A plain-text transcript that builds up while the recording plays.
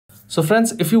So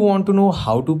friends, if you want to know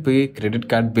how to pay credit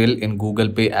card bill in Google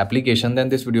Pay application, then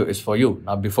this video is for you.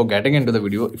 Now, before getting into the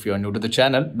video, if you are new to the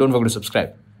channel, don't forget to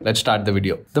subscribe. Let's start the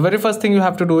video. The very first thing you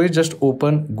have to do is just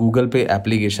open Google Pay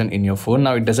application in your phone.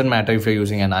 Now, it doesn't matter if you're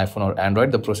using an iPhone or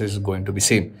Android, the process is going to be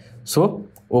same. So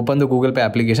open the Google Pay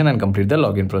application and complete the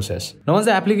login process. Now, once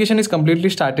the application is completely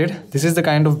started, this is the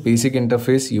kind of basic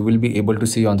interface you will be able to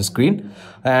see on the screen,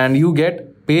 and you get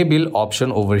pay bill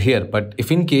option over here. But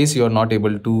if in case you're not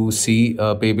able to see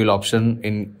a pay bill option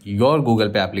in your Google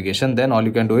Pay application, then all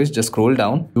you can do is just scroll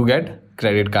down. You get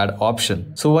credit card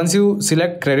option. So once you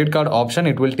select credit card option,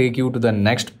 it will take you to the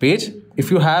next page.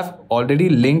 If you have already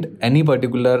linked any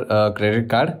particular credit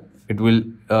card, it will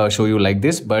show you like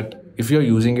this. But if you're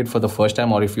using it for the first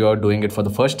time, or if you're doing it for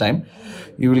the first time,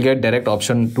 you will get direct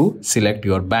option to select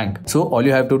your bank. So all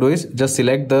you have to do is just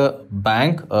select the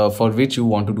bank for which you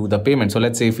want to do the payment. So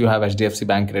let's say if you have HDFC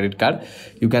Bank credit card,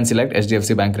 you can select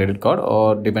HDFC Bank credit card,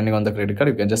 or depending on the credit card,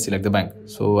 you can just select the bank.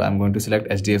 So I'm going to select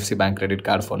HDFC Bank credit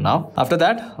card for now. After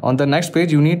that, on the next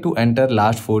page, you need to enter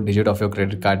last 4 digits of your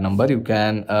credit card number. You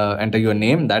can enter your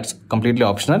name. That's completely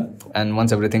optional. And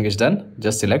once everything is done,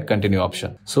 just select continue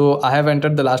option. So I have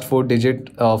entered the last 4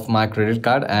 digits of my credit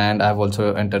card, and I have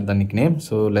also entered the nickname.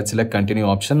 So let's select continue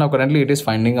option. Now currently it is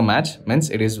finding a match, means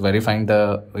it is verifying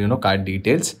the card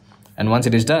details. And once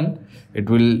it is done, it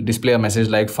will display a message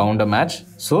like found a match.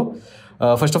 So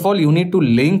first of all, you need to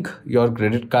link your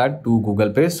credit card to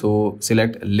Google Pay. So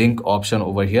select link option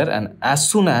over here, and as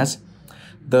soon as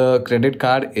the credit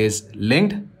card is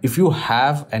linked, if you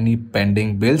have any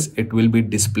pending bills, it will be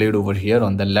displayed over here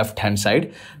on the left hand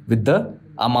side with the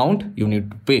amount you need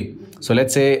to pay. So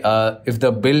let's say if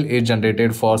the bill is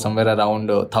generated for somewhere around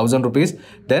 1,000 rupees,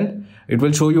 then it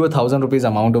will show you 1,000 rupees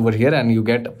amount over here, and you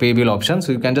get pay bill option.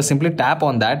 So you can just simply tap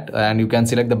on that, and you can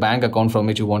select the bank account from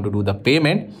which you want to do the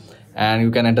payment, and you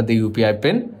can enter the UPI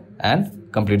pin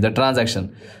and complete the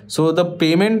transaction. So the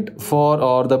payment for,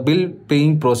 or the bill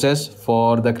paying process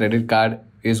for the credit card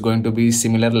is going to be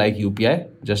similar like UPI.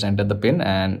 Just enter the pin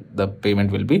and the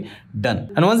payment will be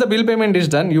done. And once the bill payment is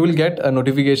done, you will get a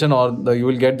notification, or you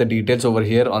will get the details over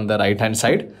here on the right hand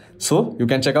side. So you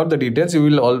can check out the details. You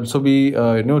will also be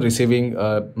receiving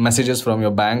messages from your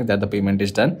bank that the payment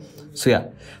is done. So yeah,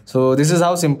 so this is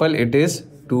how simple it is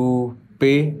to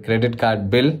pay credit card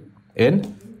bill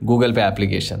in Google Pay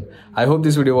application. I hope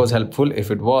this video was helpful. If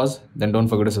it was, then don't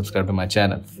forget to subscribe to my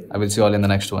channel. I will see you all in the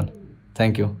next one.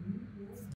 Thank you.